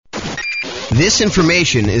This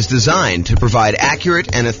information is designed to provide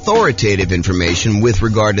accurate and authoritative information with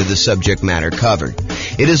regard to the subject matter covered.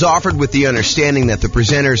 It is offered with the understanding that the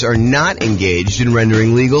presenters are not engaged in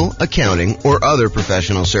rendering legal, accounting, or other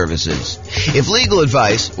professional services. If legal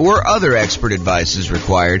advice or other expert advice is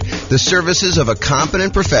required, the services of a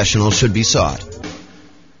competent professional should be sought.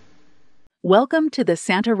 Welcome to the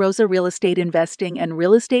Santa Rosa Real Estate Investing and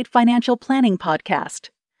Real Estate Financial Planning Podcast.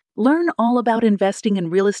 Learn all about investing in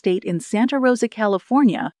real estate in Santa Rosa,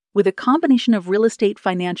 California, with a combination of real estate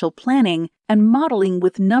financial planning and modeling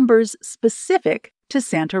with numbers specific to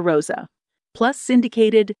Santa Rosa, plus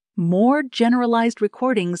syndicated, more generalized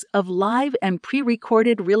recordings of live and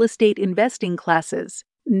pre-recorded real estate investing classes,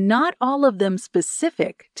 not all of them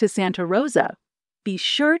specific to Santa Rosa. Be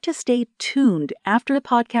sure to stay tuned after the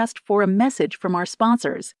podcast for a message from our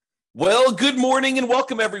sponsors. Well, good morning and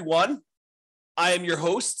welcome, everyone. I am your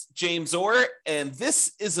host, James Orr, and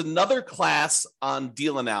this is another class on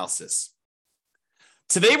deal analysis.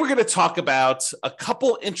 Today, we're going to talk about a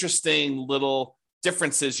couple interesting little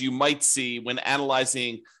differences you might see when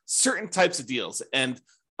analyzing certain types of deals. And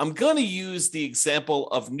I'm going to use the example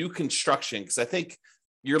of new construction because I think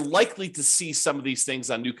you're likely to see some of these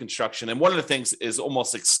things on new construction. And one of the things is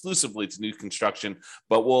almost exclusively to new construction,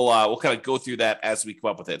 but we'll kind of go through that as we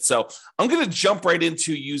come up with it. So I'm going to jump right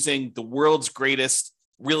into using the world's greatest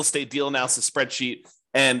real estate deal analysis spreadsheet.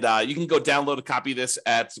 And you can go download a copy of this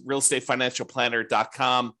at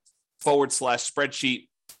realestatefinancialplanner.com/spreadsheet.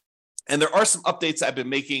 And there are some updates I've been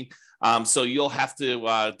making. So you'll have to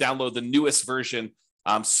download the newest version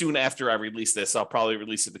soon after I release this. I'll probably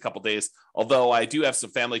release it in a couple days, although I do have some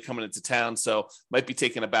family coming into town, so might be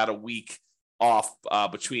taking about a week off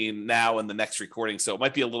between now and the next recording. So it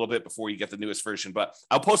might be a little bit before you get the newest version, but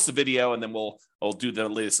I'll post the video and then we'll do the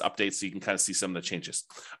latest updates so you can kind of see some of the changes.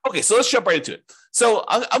 Okay, so let's jump right into it. So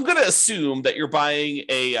I'm going to assume that you're buying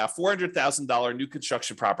a $400,000 new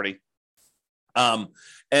construction property and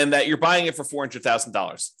that you're buying it for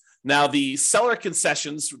 $400,000. Now, the seller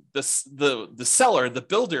concessions, the seller, the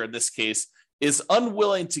builder in this case, is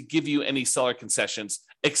unwilling to give you any seller concessions,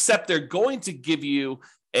 except they're going to give you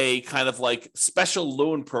a kind of like special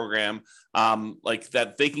loan program like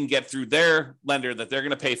that they can get through their lender that they're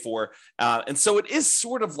going to pay for. And so it is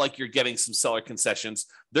sort of like you're getting some seller concessions.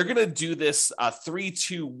 They're going to do this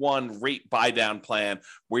 3-2-1 rate buy down plan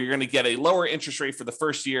where you're going to get a lower interest rate for the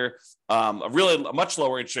first year, a much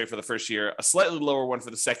lower interest rate for the first year, a slightly lower one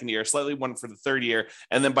for the second year, slightly one for the third year.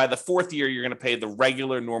 And then by the fourth year, you're going to pay the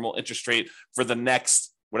regular normal interest rate for the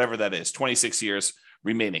next, whatever that is, 26 years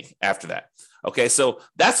remaining after that. Okay, so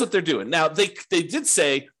that's what they're doing. Now, they did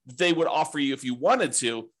say they would offer you, if you wanted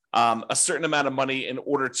to, a certain amount of money in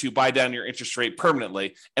order to buy down your interest rate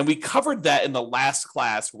permanently. And we covered that in the last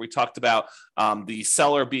class where we talked about the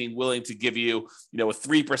seller being willing to give you, a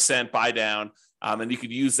 3% buy down, and you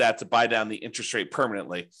could use that to buy down the interest rate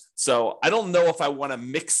permanently. So I don't know if I want to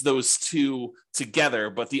mix those two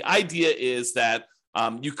together, but the idea is that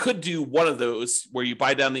you could do one of those where you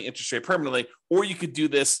buy down the interest rate permanently, or you could do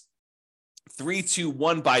this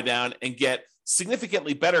 3-2-1 buy down and get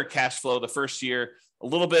significantly better cash flow the first year, a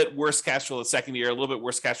little bit worse cash flow the second year, a little bit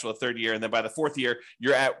worse cash flow the third year. And then by the fourth year,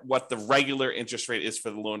 you're at what the regular interest rate is for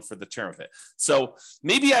the loan for the term of it. So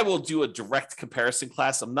maybe I will do a direct comparison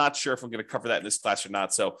class. I'm not sure if I'm going to cover that in this class or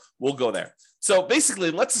not. So we'll go there. So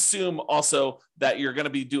basically, let's assume also that you're going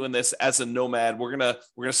to be doing this as a nomad. We're going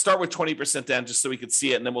to start with 20% down just so we can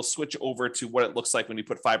see it. And then we'll switch over to what it looks like when you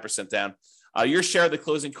put 5% down. Your share of the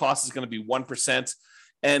closing cost is going to be 1%.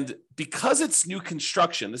 And because it's new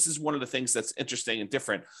construction, this is one of the things that's interesting and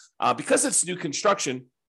different. Because it's new construction,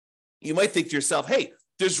 you might think to yourself, hey,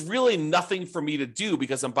 there's really nothing for me to do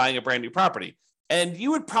because I'm buying a brand new property. And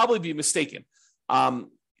you would probably be mistaken.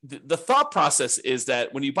 The thought process is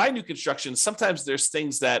that when you buy new construction, sometimes there's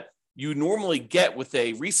things that you normally get with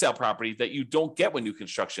a resale property that you don't get with new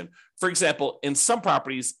construction. For example, in some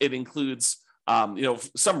properties, it includes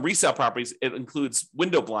some resale properties, it includes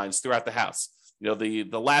window blinds throughout the house. The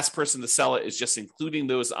last person to sell it is just including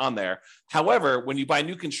those on there. However, when you buy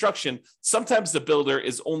new construction, sometimes the builder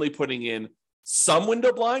is only putting in some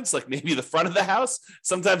window blinds, like maybe the front of the house.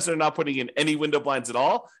 Sometimes they're not putting in any window blinds at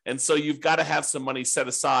all. And so you've got to have some money set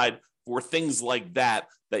aside for things like that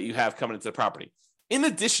you have coming into the property. In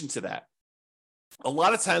addition to that, a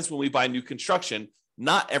lot of times when we buy new construction,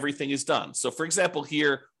 not everything is done. So for example,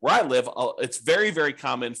 here where I live, it's very, very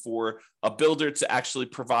common for a builder to actually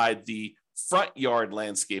provide the front yard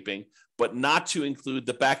landscaping, but not to include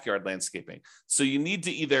the backyard landscaping. So you need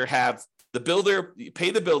to either have the builder, pay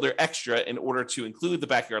the builder extra in order to include the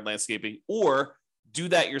backyard landscaping, or do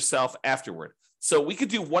that yourself afterward. So we could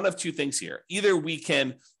do one of two things here. Either we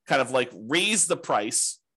can kind of like raise the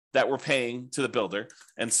price that we're paying to the builder.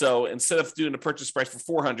 And so instead of doing a purchase price for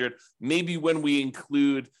 400, maybe when we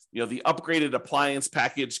include, the upgraded appliance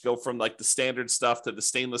package, go from like the standard stuff to the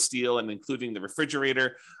stainless steel and including the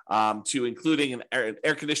refrigerator, to including an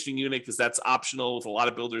air conditioning unit, because that's optional with a lot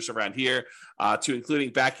of builders around here, to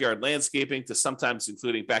including backyard landscaping, to sometimes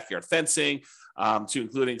including backyard fencing, to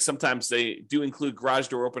including sometimes they do include garage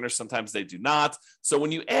door openers, sometimes they do not. So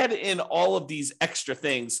when you add in all of these extra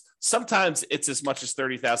things, sometimes it's as much as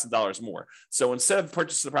 $30,000 more. So instead of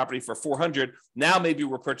purchasing the property for 400, now maybe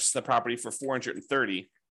we're purchasing the property for 430.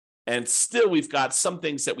 And still, we've got some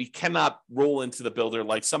things that we cannot roll into the builder.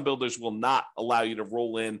 Like some builders will not allow you to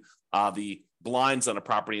roll in the blinds on a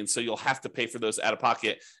property. And so you'll have to pay for those out of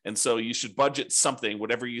pocket. And so you should budget something,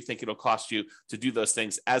 whatever you think it'll cost you to do those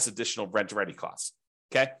things as additional rent-ready costs.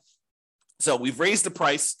 Okay. So we've raised the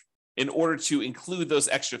price in order to include those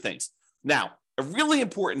extra things. Now, a really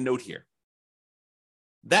important note here.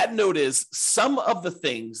 That note is some of the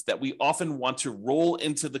things that we often want to roll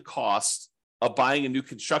into the cost of buying a new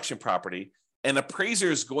construction property, an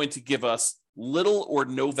appraiser is going to give us little or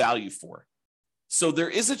no value for. So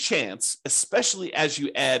there is a chance, especially as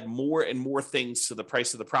you add more and more things to the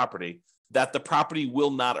price of the property, that the property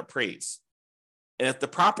will not appraise. And if the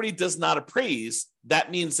property does not appraise,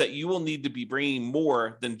 that means that you will need to be bringing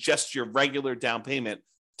more than just your regular down payment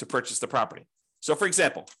to purchase the property. So for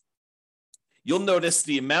example, you'll notice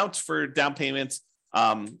the amount for down payment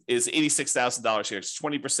is $86,000 here. It's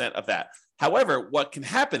 20% of that. However, what can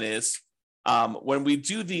happen is when we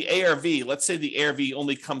do the ARV, let's say the ARV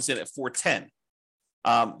only comes in at 410.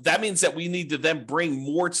 That means that we need to then bring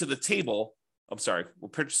more to the table. I'm sorry, we're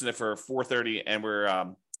purchasing it for 430 and we're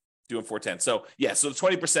doing 410. So yeah, so the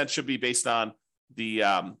 20% should be based on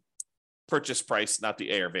the purchase price, not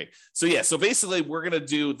the ARV. So yeah, so basically we're going to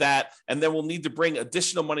do that, and then we'll need to bring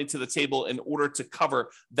additional money to the table in order to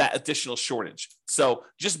cover that additional shortage. So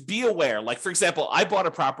just be aware, like for example, I bought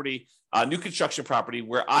a property, a new construction property,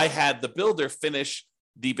 where I had the builder finish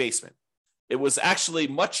the basement. It was actually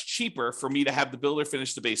much cheaper for me to have the builder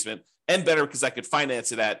finish the basement, and better because I could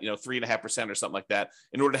finance it at 3.5% or something like that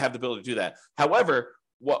in order to have the builder do that. However,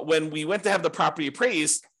 when we went to have the property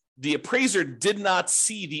appraised, the appraiser did not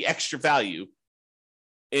see the extra value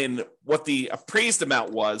in what the appraised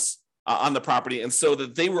amount was on the property. And so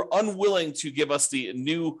that they were unwilling to give us the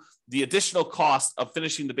additional cost of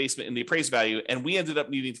finishing the basement in the appraised value. And we ended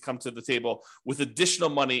up needing to come to the table with additional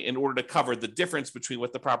money in order to cover the difference between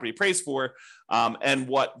what the property appraised for and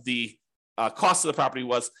what the cost of the property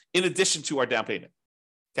was, in addition to our down payment.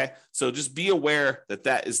 Okay. So just be aware that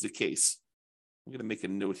that is the case. I'm going to make a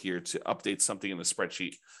note here to update something in the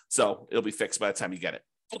spreadsheet, so it'll be fixed by the time you get it.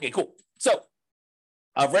 Okay, cool. So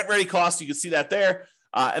rent ready cost, you can see that there.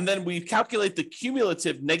 And then we calculate the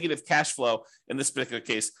cumulative negative cash flow in this particular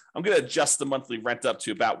case. I'm going to adjust the monthly rent up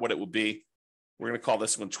to about what it would be. We're going to call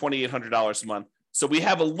this one $2,800 a month. So we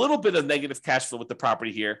have a little bit of negative cash flow with the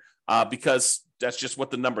property here because that's just what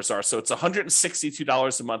the numbers are. So it's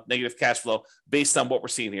 $162 a month negative cash flow based on what we're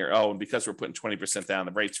seeing here. Oh, and because we're putting 20% down,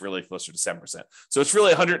 the rate's really closer to 7%. So it's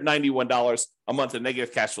really $191 a month of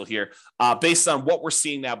negative cash flow here based on what we're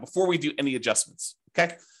seeing now before we do any adjustments.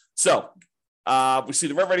 Okay. So we see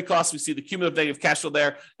the rent ready costs. We see the cumulative negative cash flow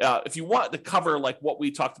there. If you want to cover like what we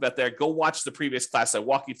talked about there, go watch the previous class. I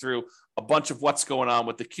walk you through a bunch of what's going on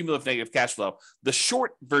with the cumulative negative cash flow. The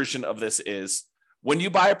short version of this is when you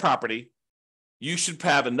buy a property, you should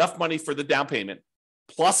have enough money for the down payment,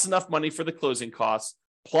 plus enough money for the closing costs,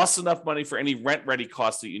 plus enough money for any rent ready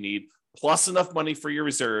costs that you need, plus enough money for your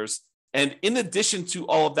reserves. And in addition to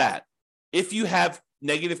all of that, if you have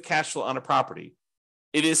negative cash flow on a property,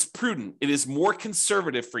 it is prudent, it is more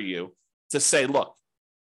conservative for you to say, look,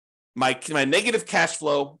 my negative cash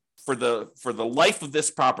flow for the life of this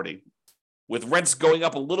property, with rents going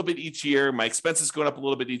up a little bit each year, my expenses going up a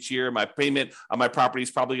little bit each year, my payment on my property is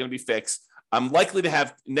probably going to be fixed. I'm likely to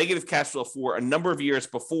have negative cash flow for a number of years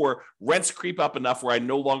before rents creep up enough where I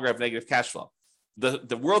no longer have negative cash flow.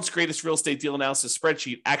 The world's greatest real estate deal analysis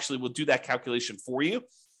spreadsheet actually will do that calculation for you.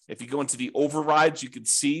 If you go into the overrides, you can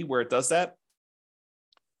see where it does that.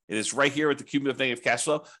 It is right here with the cumulative negative cash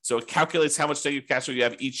flow. So it calculates how much negative cash flow you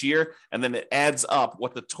have each year, and then it adds up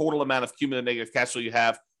what the total amount of cumulative negative cash flow you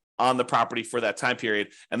have on the property for that time period.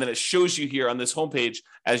 And then it shows you here on this homepage,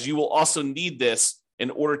 as you will also need this in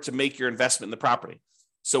order to make your investment in the property.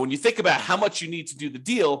 So when you think about how much you need to do the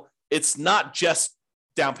deal, it's not just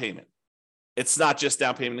down payment. It's not just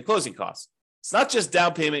down payment and closing costs. It's not just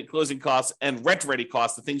down payment, closing costs, and rent ready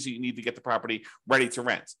costs, the things that you need to get the property ready to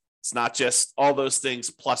rent. It's not just all those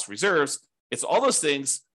things plus reserves. It's all those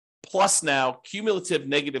things plus now cumulative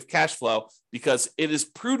negative cash flow, because it is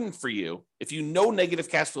prudent for you, if you know negative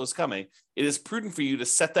cash flow is coming, it is prudent for you to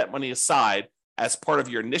set that money aside as part of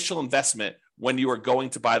your initial investment when you are going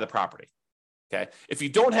to buy the property. Okay. If you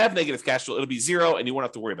don't have negative cash flow, it'll be zero and you won't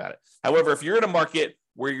have to worry about it. However, if you're in a market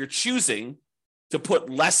where you're choosing to put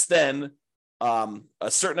less than a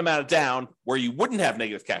certain amount of down where you wouldn't have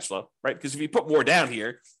negative cash flow, right? Because if you put more down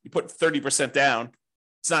here, you put 30% down,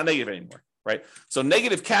 it's not negative anymore, right? So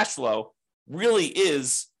negative cash flow really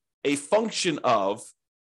is a function of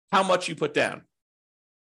how much you put down.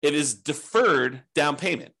 It is deferred down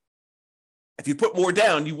payment. If you put more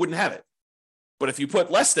down, you wouldn't have it. But if you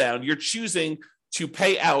put less down, you're choosing to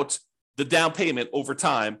pay out the down payment over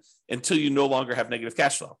time until you no longer have negative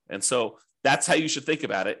cash flow. And so that's how you should think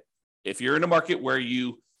about it. If you're in a market where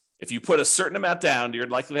if you put a certain amount down, you're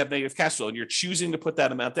likely to have negative cash flow, and you're choosing to put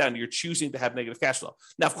that amount down, you're choosing to have negative cash flow.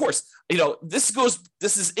 Now, of course,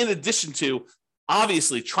 this is in addition to,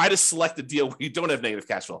 obviously, try to select a deal where you don't have negative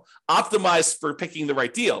cash flow. Optimize for picking the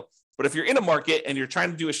right deal. But if you're in a market and you're trying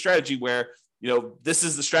to do a strategy where, this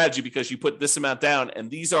is the strategy because you put this amount down, and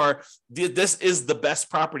this is the best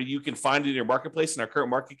property you can find in your marketplace in our current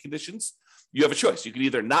market conditions, you have a choice. You can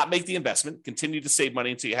either not make the investment, continue to save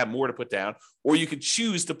money until you have more to put down, or you could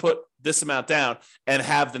choose to put this amount down and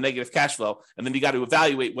have the negative cash flow. And then you got to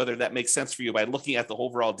evaluate whether that makes sense for you by looking at the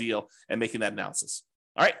overall deal and making that analysis.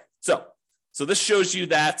 All right. So this shows you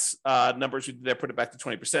that numbers we did there, put it back to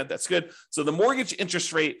 20%. That's good. So the mortgage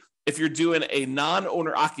interest rate, if you're doing a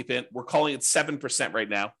non-owner occupant, we're calling it 7% right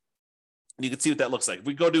now. And you can see what that looks like. If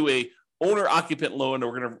we go to a owner occupant loan,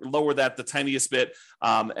 we're going to lower that the tiniest bit,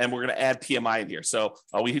 and we're going to add PMI in here. So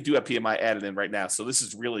we do have PMI added in right now. So this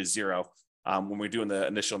is really zero when we're doing the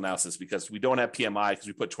initial analysis, because we don't have PMI because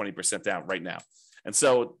we put 20% down right now. And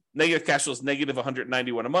so negative cash flow is negative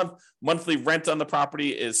 $191 a month. Monthly rent on the property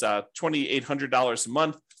is $2,800 a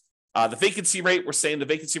month. The vacancy rate, we're saying the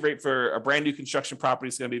vacancy rate for a brand new construction property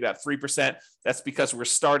is going to be about 3%. That's because we're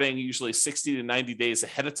starting usually 60 to 90 days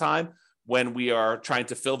ahead of time when we are trying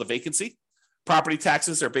to fill the vacancy. Property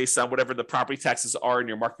taxes are based on whatever the property taxes are in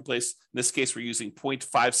your marketplace. In this case, we're using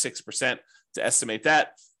 0.56% to estimate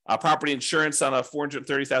that. Property insurance on a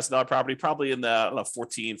 $430,000 property, probably in the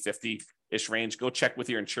 $1,450-ish range. Go check with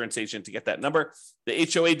your insurance agent to get that number. The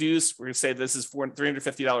HOA dues, we're going to say this is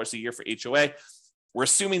 $350 a year for HOA. We're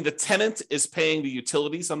assuming the tenant is paying the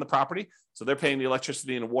utilities on the property. So they're paying the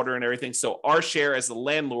electricity and water and everything. So our share as the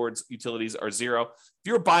landlord's utilities are zero. If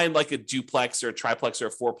you're buying like a duplex or a triplex or a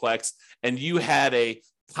fourplex, and you had a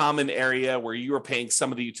common area where you were paying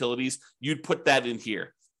some of the utilities, you'd put that in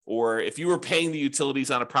here. Or if you were paying the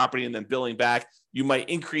utilities on a property and then billing back, you might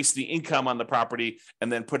increase the income on the property and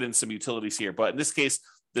then put in some utilities here. But in this case,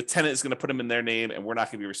 the tenant is going to put them in their name, and we're not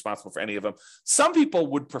going to be responsible for any of them. Some people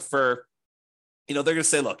would prefer, they're going to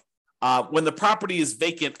say, look, when the property is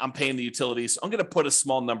vacant, I'm paying the utilities. I'm going to put a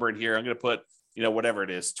small number in here. I'm going to put, whatever it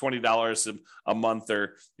is, $20 a month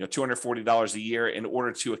or, $240 a year in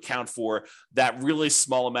order to account for that really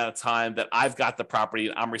small amount of time that I've got the property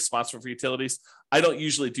and I'm responsible for utilities. I don't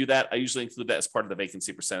usually do that. I usually include that as part of the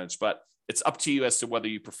vacancy percentage, but it's up to you as to whether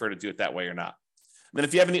you prefer to do it that way or not. And then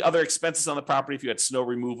if you have any other expenses on the property, if you had snow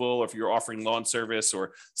removal, or if you're offering lawn service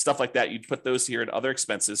or stuff like that, you'd put those here in other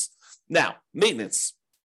expenses. Now, maintenance.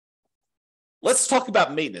 Let's talk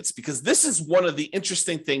about maintenance, because this is one of the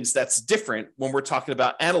interesting things that's different when we're talking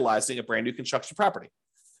about analyzing a brand new construction property.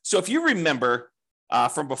 So if you remember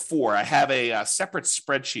from before, I have a separate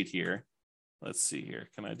spreadsheet here. Let's see here.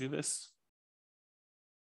 Can I do this?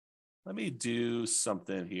 Let me do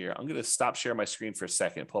something here. I'm going to stop sharing my screen for a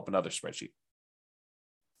second, pull up another spreadsheet.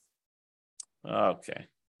 Okay.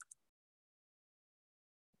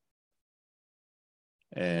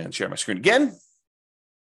 And share my screen again.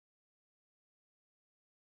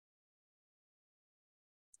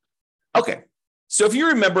 Okay. So if you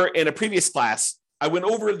remember in a previous class, I went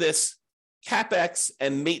over this CapEx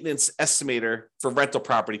and maintenance estimator for rental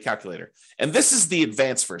property calculator. And this is the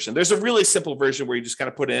advanced version. There's a really simple version where you just kind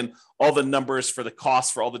of put in all the numbers for the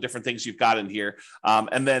costs for all the different things you've got in here.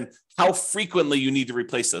 And then how frequently you need to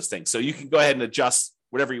replace those things. So you can go ahead and adjust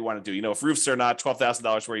whatever you want to do. If roofs are not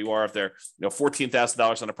 $12,000 where you are, if they're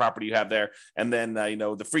 $14,000 on a property you have there, and then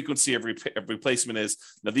the frequency of replacement is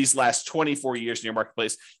these last 24 years in your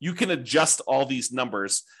marketplace, you can adjust all these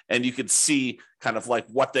numbers and you can see kind of like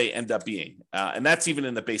what they end up being, and that's even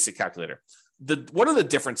in the basic calculator. One of the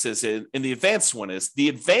differences in the advanced one is the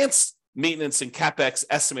advanced maintenance and CapEx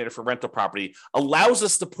estimator for rental property allows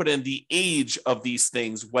us to put in the age of these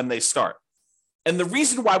things when they start. And the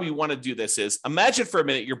reason why we want to do this is, imagine for a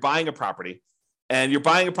minute you're buying a property and you're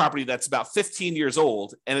buying a property that's about 15 years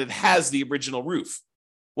old and it has the original roof.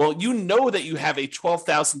 Well, you know that you have a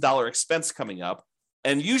 $12,000 expense coming up,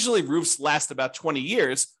 and usually roofs last about 20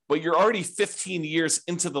 years, but you're already 15 years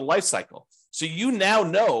into the life cycle. So you now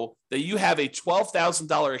know that you have a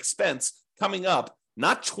 $12,000 expense coming up,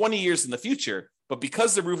 not 20 years in the future, but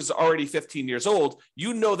because the roof is already 15 years old,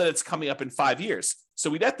 you know that it's coming up in 5 years. So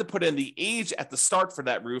we'd have to put in the age at the start for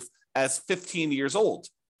that roof as 15 years old.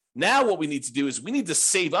 Now what we need to do is we need to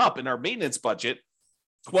save up in our maintenance budget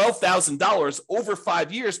 $12,000 over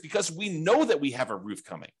 5 years because we know that we have a roof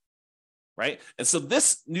coming, right? And so the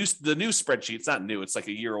new spreadsheet, it's not new, it's like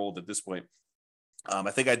a year old at this point.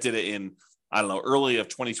 I think I did it in, early of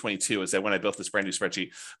 2022 is that when I built this brand new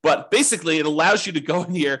spreadsheet. But basically, it allows you to go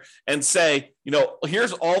in here and say,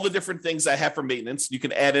 here's all the different things I have for maintenance. You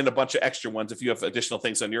can add in a bunch of extra ones if you have additional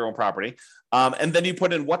things on your own property. And then you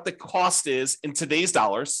put in what the cost is in today's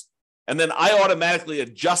dollars. And then I automatically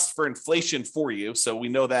adjust for inflation for you. So we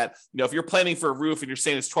know that, if you're planning for a roof and you're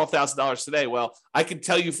saying it's $12,000 today, well, I can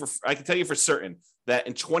tell you for certain that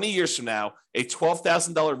in 20 years from now, a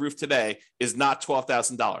 $12,000 roof today is not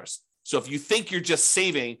 $12,000. So if you think you're just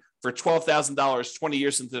saving for $12,000 20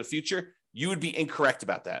 years into the future, you would be incorrect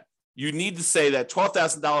about that. You need to say that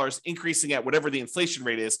 $12,000 increasing at whatever the inflation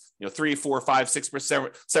rate is, 3, 4, 5,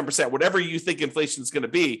 6%, 7%, whatever you think inflation is going to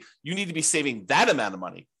be, you need to be saving that amount of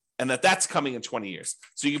money, and that's coming in 20 years.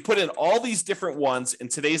 So you put in all these different ones in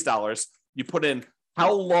today's dollars. You put in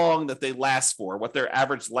how long that they last for, what their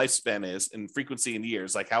average lifespan is in frequency in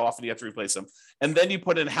years, like how often you have to replace them. And then you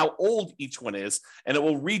put in how old each one is, and it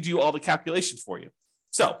will redo all the calculations for you.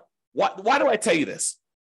 So why do I tell you this?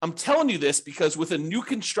 I'm telling you this because with a new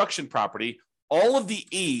construction property, all of the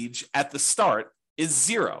age at the start is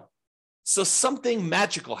 0. So something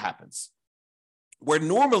magical happens where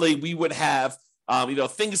normally we would have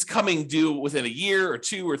things coming due within a year or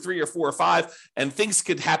 2 or 3 or 4 or 5, and things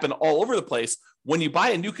could happen all over the place. When you buy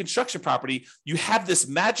a new construction property, you have this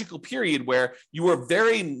magical period where you're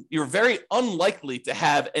very unlikely to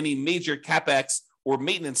have any major CapEx or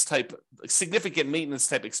significant maintenance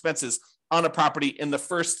type expenses on a property in the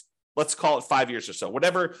first, let's call it 5 years or so,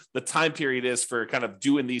 whatever the time period is for kind of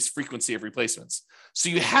doing these frequency of replacements. So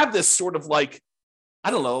you have this sort of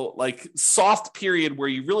soft period where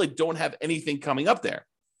you really don't have anything coming up there.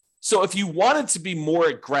 So if you wanted to be more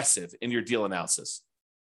aggressive in your deal analysis,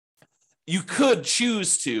 you could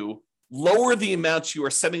choose to lower the amounts you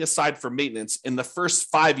are setting aside for maintenance in the first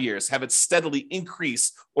 5 years, have it steadily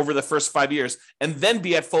increase over the first 5 years, and then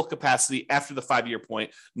be at full capacity after the 5-year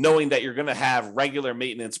point, knowing that you're going to have regular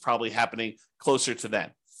maintenance probably happening closer to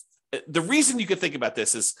then. The reason you could think about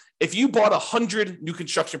this is if you bought 100 new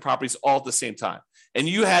construction properties all at the same time, and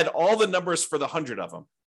you had all the numbers for the 100 of them,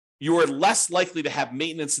 you are less likely to have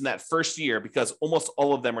maintenance in that first year because almost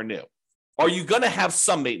all of them are new. Are you going to have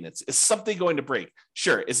some maintenance? Is something going to break?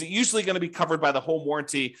 Sure. Is it usually going to be covered by the home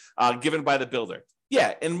warranty given by the builder?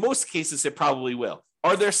 Yeah, in most cases, it probably will.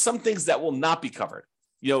 Are there some things that will not be covered?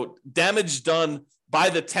 Damage done by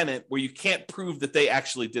the tenant where you can't prove that they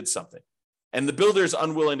actually did something, and the builder is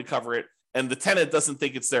unwilling to cover it, and the tenant doesn't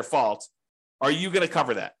think it's their fault. Are you going to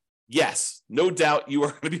cover that? Yes, no doubt you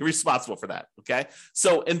are going to be responsible for that. Okay.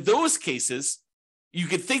 So in those cases, you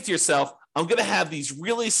could think to yourself, I'm going to have these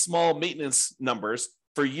really small maintenance numbers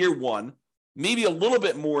for year 1, maybe a little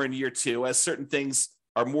bit more in year 2, as certain things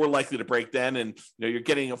are more likely to break then. And you're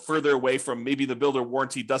getting further away from maybe the builder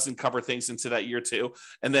warranty doesn't cover things into that year 2.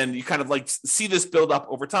 And then you kind of see this build up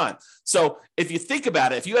over time. So if you think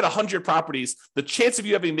about it, if you had 100 properties, the chance of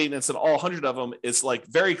you having maintenance in all 100 of them is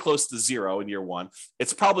very close to 0 in year 1.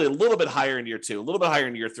 It's probably a little bit higher in year 2, a little bit higher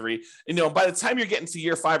in year 3. And by the time you're getting to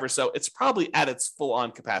year 5 or so, it's probably at its full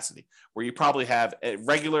on capacity where you probably have a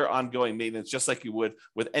regular ongoing maintenance, just like you would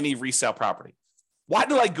with any resale property. Why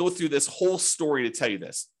do I go through this whole story to tell you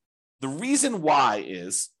this? The reason why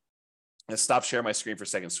is, let's stop sharing my screen for a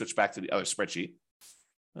second, switch back to the other spreadsheet.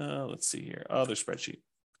 Let's see here, other spreadsheet.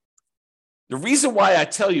 The reason why I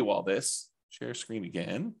tell you all this, share screen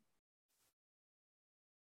again,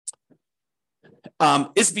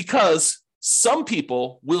 is because some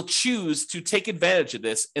people will choose to take advantage of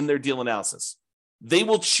this in their deal analysis. They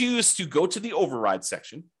will choose to go to the override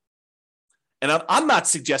section. And I'm not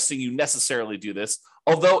suggesting you necessarily do this,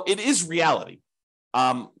 although it is reality.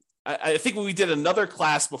 I think when we did another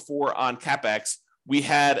class before on CapEx, we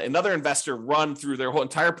had another investor run through their whole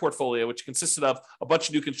entire portfolio, which consisted of a bunch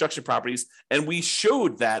of new construction properties. And we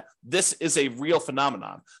showed that this is a real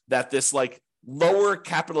phenomenon, that this lower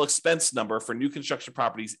capital expense number for new construction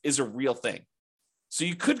properties is a real thing. So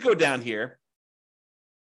you could go down here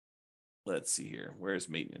let's see here. Where's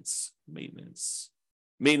maintenance?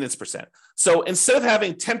 Maintenance percent. So instead of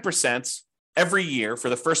having 10% every year for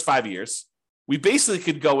the first 5 years, we basically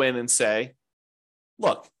could go in and say,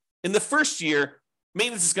 look, in the first year,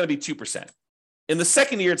 maintenance is going to be 2%. In the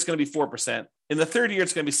second year, it's going to be 4%. In the third year,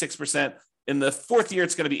 it's going to be 6%. In the fourth year,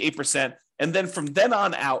 it's going to be 8%. And then from then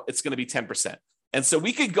on out, it's going to be 10%. And so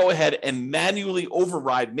we could go ahead and manually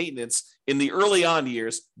override maintenance in the early on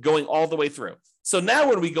years going all the way through. So now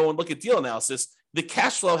when we go and look at deal analysis, the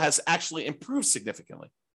cash flow has actually improved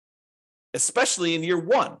significantly, especially in year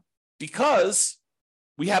one, because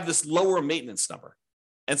we have this lower maintenance number.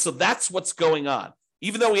 And so that's what's going on.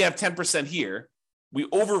 Even though we have 10% here, we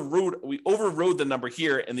overrode the number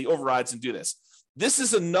here in the overrides and do this. This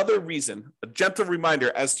is another reason, a gentle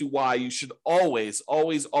reminder as to why you should always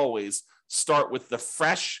start with the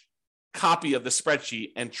fresh copy of the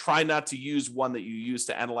spreadsheet and try not to use one that you used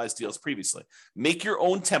to analyze deals previously. Make your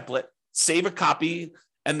own template, save a copy,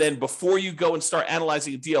 and then before you go and start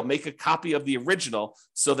analyzing a deal, make a copy of the original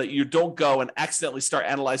so that you don't go and accidentally start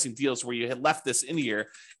analyzing deals where you had left this in here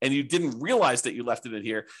and you didn't realize that you left it in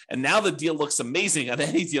here. And now the deal looks amazing on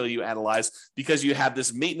any deal you analyze because you have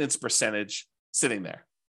this maintenance percentage sitting there.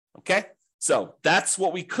 Okay? So that's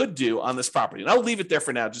what we could do on this property. And I'll leave it there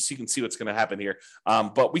for now just so you can see what's going to happen here.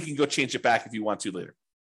 But we can go change it back if you want to later.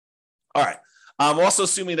 All right. I'm also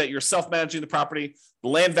assuming that you're self-managing the property. The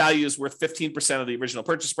land value is worth 15% of the original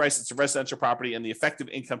purchase price. It's a residential property, and the effective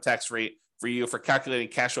income tax rate for you for calculating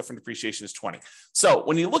cash flow from depreciation is 20. So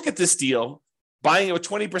when you look at this deal, buying it with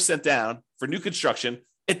 20% down for new construction,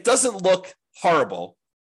 it doesn't look horrible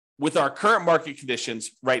with our current market conditions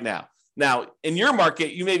right now. Now, in your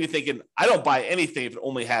market, you may be thinking, I don't buy anything if it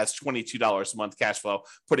only has $22 a month cash flow,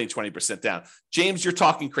 putting 20% down. James, you're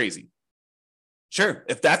talking crazy. Sure,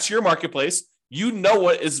 if that's your marketplace, you know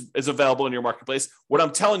what is available in your marketplace. What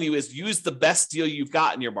I'm telling you is use the best deal you've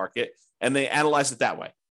got in your market, and they analyze it that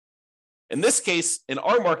way. In this case, in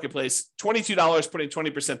our marketplace, $22 putting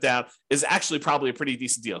 20% down is actually probably a pretty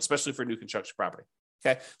decent deal, especially for new construction property.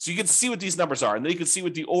 Okay, so you can see what these numbers are, and then you can see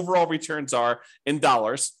what the overall returns are in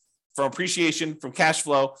dollars from appreciation, from cash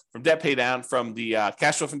flow, from debt pay down, from the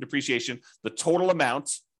cash flow from depreciation, the total amount.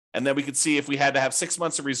 And then we could see if we had to have 6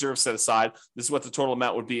 months of reserves set aside, this is what the total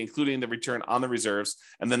amount would be, including the return on the reserves.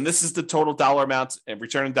 And then this is the total dollar amount and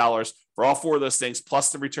return in dollars for all four of those things,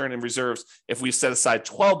 plus the return in reserves if we set aside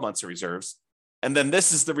 12 months of reserves. And then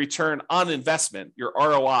this is the return on investment, your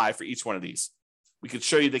ROI for each one of these. We could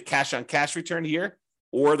show you the cash on cash return here,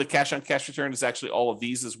 or the cash on cash return is actually all of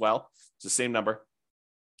these as well. It's the same number.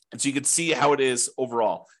 And so you can see how it is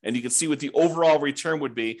overall. And you can see what the overall return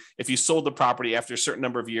would be if you sold the property after a certain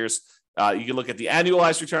number of years. You can look at the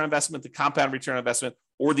annualized return on investment, the compound return on investment,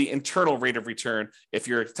 or the internal rate of return if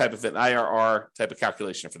you're type of an IRR type of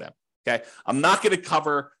calculation for them. Okay. I'm not going to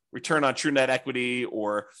cover return on true net equity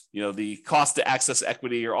or the cost to access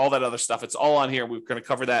equity or all that other stuff. It's all on here. We're going to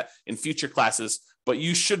cover that in future classes, but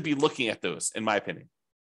you should be looking at those, in my opinion.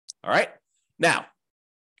 All right. Now,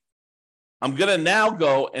 I'm going to now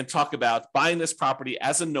go and talk about buying this property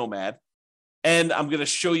as a nomad, and I'm going to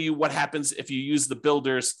show you what happens if you use the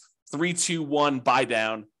builder's 3-2-1 buy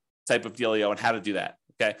down type of dealio and how to do that.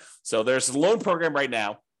 Okay, so there's a loan program right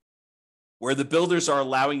now where the builders are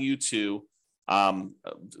allowing you to,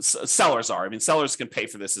 sellers are. I mean, sellers can pay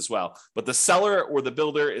for this as well, but the seller or the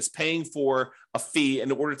builder is paying for a fee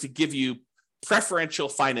in order to give you preferential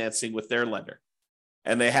financing with their lender.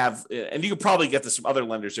 And they have, and you can probably get this from other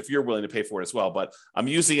lenders if you're willing to pay for it as well. But I'm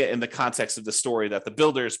using it in the context of the story that the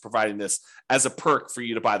builder is providing this as a perk for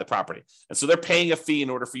you to buy the property. And so they're paying a fee in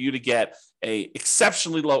order for you to get a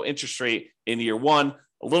exceptionally low interest rate in year one,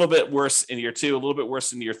 a little bit worse in year two, a little bit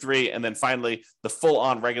worse in year three, and then finally the full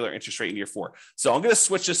on regular interest rate in year four. So I'm going to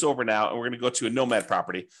switch this over now, and we're going to go to a nomad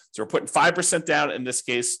property. So we're putting 5% down in this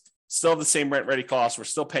case, still the same rent ready cost. We're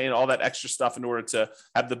still paying all that extra stuff in order to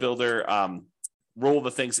have the builder, roll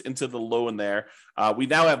the things into the loan there. We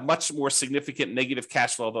now have much more significant negative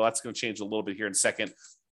cash flow, though that's going to change a little bit here in a second.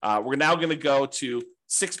 We're now going to go to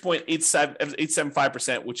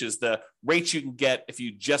 6.875%, which is the rate you can get if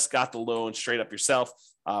you just got the loan straight up yourself.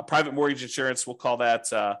 Private mortgage insurance, we'll call that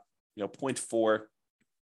 0.4 or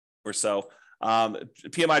so.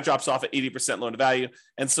 PMI drops off at 80% loan to value.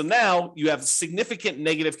 And so now you have significant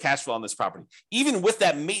negative cash flow on this property, even with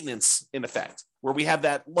that maintenance in effect, where we have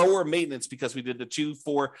that lower maintenance because we did the 2,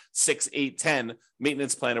 4, 6, 8, 10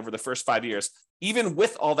 maintenance plan over the first 5 years. Even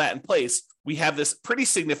with all that in place, we have this pretty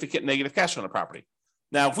significant negative cash flow on the property.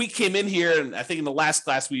 Now, if we came in here, and I think in the last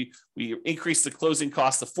class, we increased the closing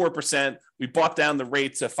cost to 4%. We brought down the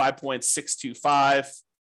rate to 5.625.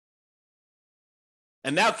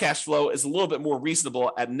 And now cash flow is a little bit more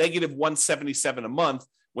reasonable at negative 177 a month.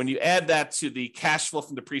 When you add that to the cash flow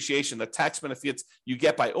from depreciation, the tax benefits you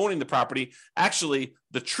get by owning the property, actually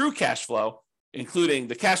the true cash flow, including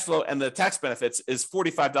the cash flow and the tax benefits, is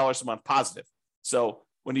 $45 a month positive. So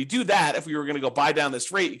when you do that, if we were going to go buy down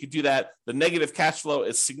this rate, you could do that. The negative cash flow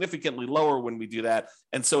is significantly lower when we do that.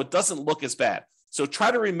 And so it doesn't look as bad. So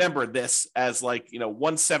try to remember this as like,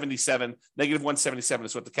 177, negative 177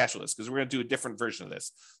 is what the cash flow is, because we're going to do a different version of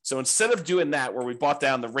this. So instead of doing that, where we bought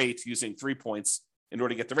down the rate using 3 points in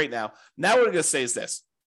order to get the rate now what we're going to say is this.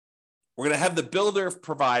 We're going to have the builder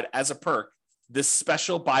provide as a perk this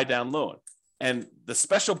special buy down loan. And the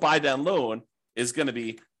special buy down loan is going to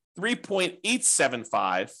be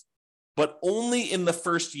 3.875, but only in the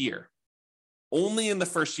first year. Only in the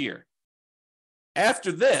first year.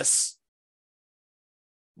 After this,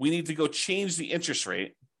 we need to go change the interest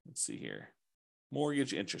rate. Let's see here.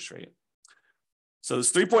 Mortgage interest rate. So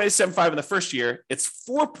it's 3.875 in the first year. It's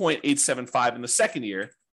 4.875 in the second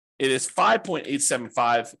year. It is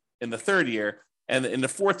 5.875 in the third year. And in the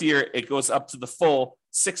fourth year, it goes up to the full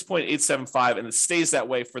 6.875, and it stays that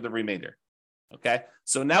way for the remainder. Okay.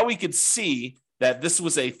 So now we could see that this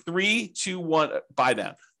was a 3-2-1 buy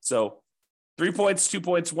down. So 3 points, 2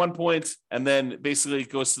 points, 1 point, and then basically it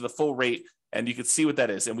goes to the full rate. And you can see what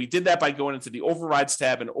that is. And we did that by going into the overrides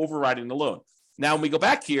tab and overriding the loan. Now, when we go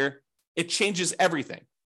back here, it changes everything.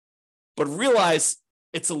 But realize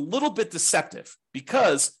it's a little bit deceptive,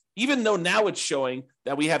 because even though now it's showing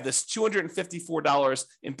that we have this $254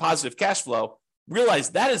 in positive cash flow, realize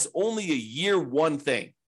that is only a year one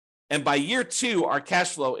thing. And by year two, our cash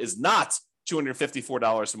flow is not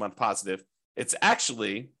 $254 a month positive. It's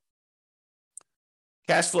actually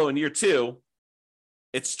cash flow in year two,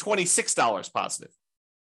 it's $26 positive,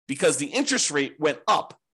 because the interest rate went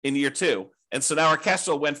up in year two. And so now our cash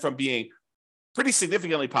flow went from being pretty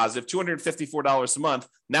significantly positive, $254 a month.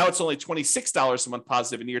 Now it's only $26 a month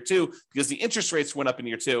positive in year two, because the interest rates went up in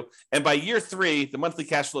year two. And by year three, the monthly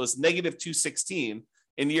cash flow is negative $216.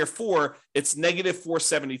 In year four, it's negative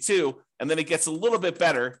 $472. And then it gets a little bit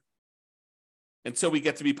better until we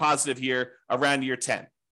get to be positive here around year 10.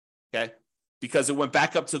 Okay. Because it went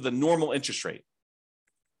back up to the normal interest rate.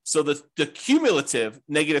 So the cumulative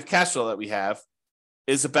negative cash flow that we have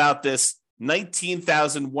is about this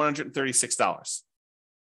 $19,136.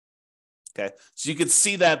 Okay. So you can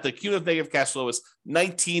see that the cumulative negative cash flow is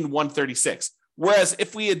 $19,136. Whereas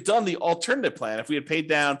if we had done the alternative plan, if we had paid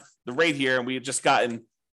down the rate here and we had just gotten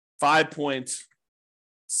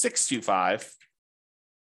 5.625,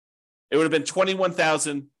 it would have been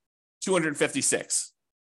 $21,256.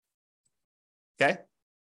 Okay.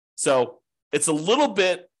 So it's a little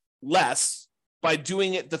bit less by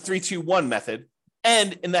doing it the 3-2-1 method.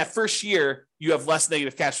 And in that first year, you have less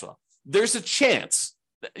negative cash flow. There's a chance,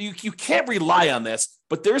 you can't rely on this,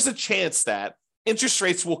 but there's a chance that interest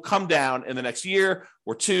rates will come down in the next year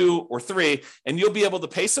or two or three, and you'll be able to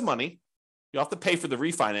pay some money. You'll have to pay for the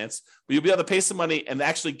refinance, but you'll be able to pay some money and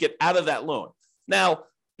actually get out of that loan. Now,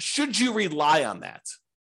 should you rely on that?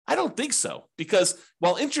 I don't think so, because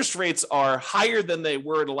while interest rates are higher than they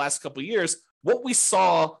were in the last couple of years, what we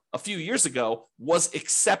saw a few years ago was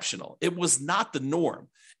exceptional. It was not the norm.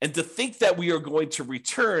 And to think that we are going to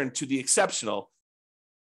return to the exceptional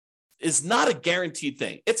is not a guaranteed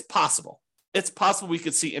thing. It's possible. It's possible we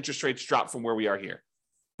could see interest rates drop from where we are here.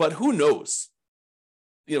 But who knows?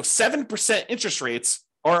 7% interest rates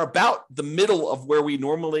are about the middle of where we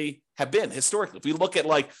normally have been historically. If we look at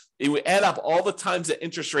it would add up all the times that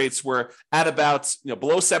interest rates were at about,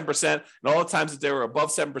 below 7% and all the times that they were above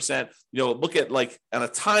 7%, look at on a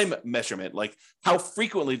time measurement, how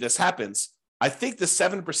frequently this happens. I think the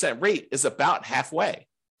 7% rate is about halfway.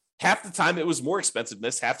 Half the time it was more expensive than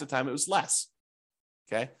this, half the time it was less.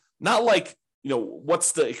 Okay. Not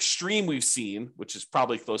what's the extreme we've seen, which is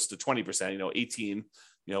probably close to 20%, 18,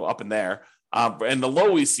 up in there. And the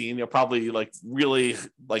low we've seen, probably really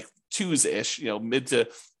twos-ish, mid to,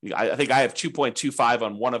 I think I have 2.25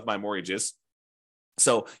 on one of my mortgages.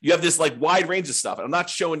 So you have this wide range of stuff. And I'm not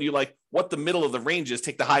showing you what the middle of the range is,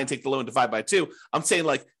 take the high and take the low and divide by 2. I'm saying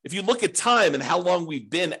if you look at time and how long we've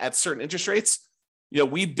been at certain interest rates,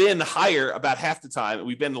 we've been higher about half the time and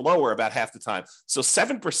we've been lower about half the time. So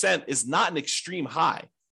 7% is not an extreme high.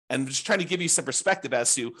 And I'm just trying to give you some perspective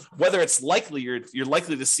as to whether it's likely you're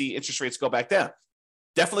likely to see interest rates go back down.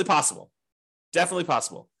 Definitely possible. Definitely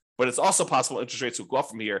possible. But it's also possible interest rates will go up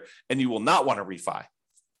from here and you will not want to refi.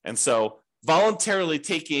 And so voluntarily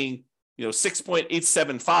taking,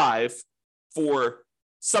 6.875 for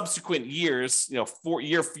subsequent years, for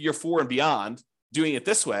year 4 and beyond, doing it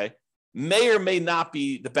this way may or may not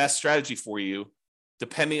be the best strategy for you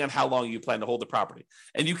depending on how long you plan to hold the property.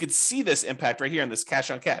 And you can see this impact right here in this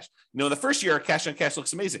cash on cash. In the first year, cash on cash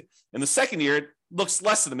looks amazing. In the second year, it looks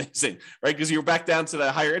less than amazing, right? Because you're back down to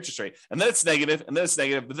the higher interest rate. And then it's negative, and then it's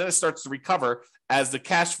negative, but then it starts to recover as the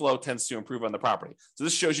cash flow tends to improve on the property. So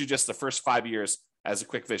this shows you just the first 5 years as a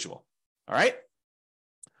quick visual. All right.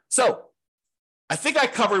 So I think I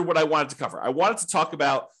covered what I wanted to cover. I wanted to talk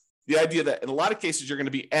about the idea that in a lot of cases, you're going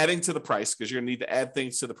to be adding to the price because you're going to need to add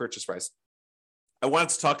things to the purchase price. I wanted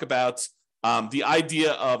to talk about the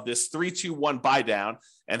idea of this 3-2-1 buy down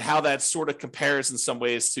and how that sort of compares in some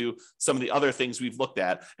ways to some of the other things we've looked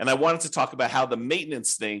at. And I wanted to talk about how the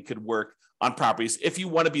maintenance thing could work on properties if you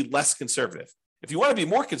want to be less conservative. If you want to be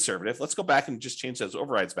more conservative, let's go back and just change those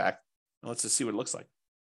overrides back. And let's just see what it looks like.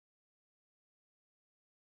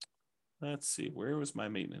 Let's see, where was my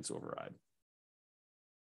maintenance override?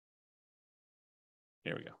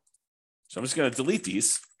 Here we go. So I'm just going to delete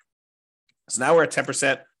these. So now we're at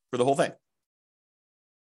 10% for the whole thing.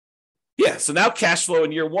 Yeah, so now cash flow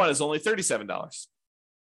in year one is only $37.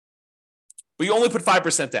 But you only put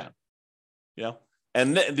 5% down.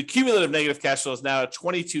 And the cumulative negative cash flow is now at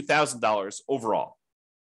 $22,000 overall,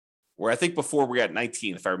 where I think before we were at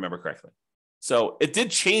 19, if I remember correctly. So it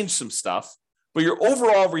did change some stuff, but your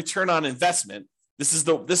overall return on investment, this is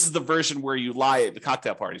the version where you lie at the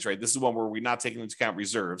cocktail parties, right? This is the one where we're not taking into account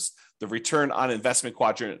reserves. The return on investment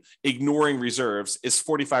quadrant, ignoring reserves, is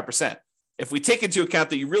 45%. If we take into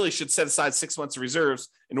account that you really should set aside 6 months of reserves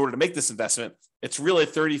in order to make this investment, it's really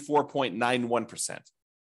 34.91%.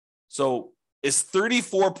 So is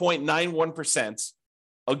 34.91%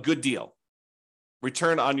 a good deal?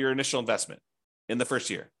 Return on your initial investment in the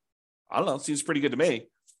first year? I don't know. It seems pretty good to me.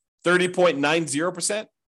 30.90%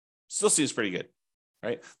 still seems pretty good,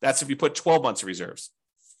 right? That's if you put 12 months of reserves.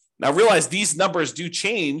 Now realize these numbers do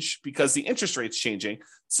change because the interest rate's changing.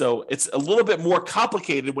 So it's a little bit more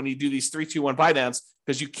complicated when you do these 3-2-1 buy downs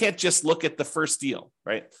because you can't just look at the first deal,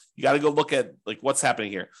 right? You got to go look at like what's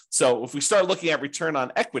happening here. So if we start looking at return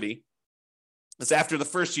on equity, it's after the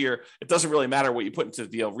first year, it doesn't really matter what you put into the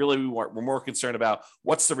deal. Really, we're more concerned about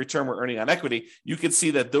what's the return we're earning on equity. You can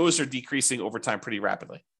see that those are decreasing over time pretty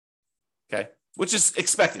rapidly. Okay, which is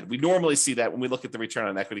expected. We normally see that when we look at the return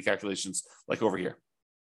on equity calculations like over here.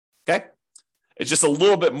 Okay, it's just a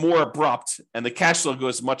little bit more abrupt and the cash flow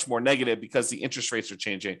goes much more negative because the interest rates are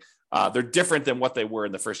changing. They're different than what they were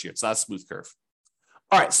in the first year. It's not a smooth curve.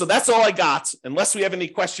 All right, so that's all I got. Unless we have any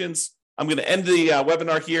questions, I'm going to end the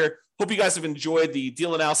webinar here. Hope you guys have enjoyed the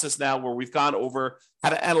deal analysis now where we've gone over how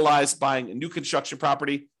to analyze buying a new construction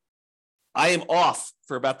property. I am off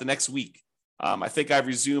for about the next week. I think I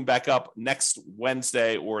resume back up next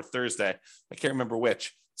Wednesday or Thursday. I can't remember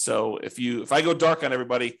which. So if I go dark on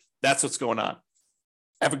everybody, that's what's going on.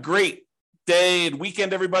 Have a great day and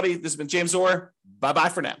weekend, everybody. This has been James Orr. Bye-bye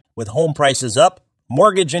for now. With home prices up,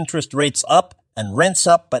 mortgage interest rates up, and rents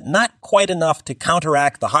up, but not quite enough to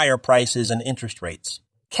counteract the higher prices and interest rates.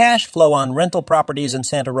 Cash flow on rental properties in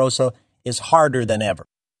Santa Rosa is harder than ever.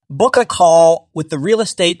 Book a call with the Real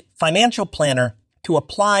Estate Financial Planner to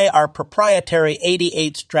apply our proprietary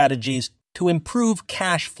 88 strategies to improve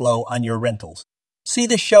cash flow on your rentals. See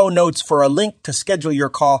the show notes for a link to schedule your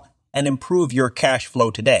call and improve your cash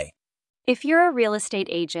flow today. If you're a real estate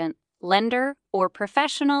agent, lender, or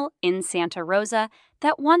professional in Santa Rosa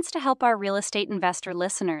that wants to help our real estate investor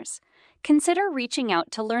listeners, consider reaching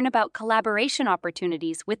out to learn about collaboration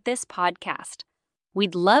opportunities with this podcast.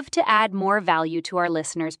 We'd love to add more value to our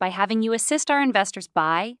listeners by having you assist our investors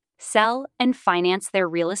buy, sell, and finance their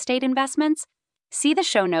real estate investments. See the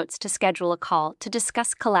show notes to schedule a call to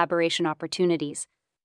discuss collaboration opportunities.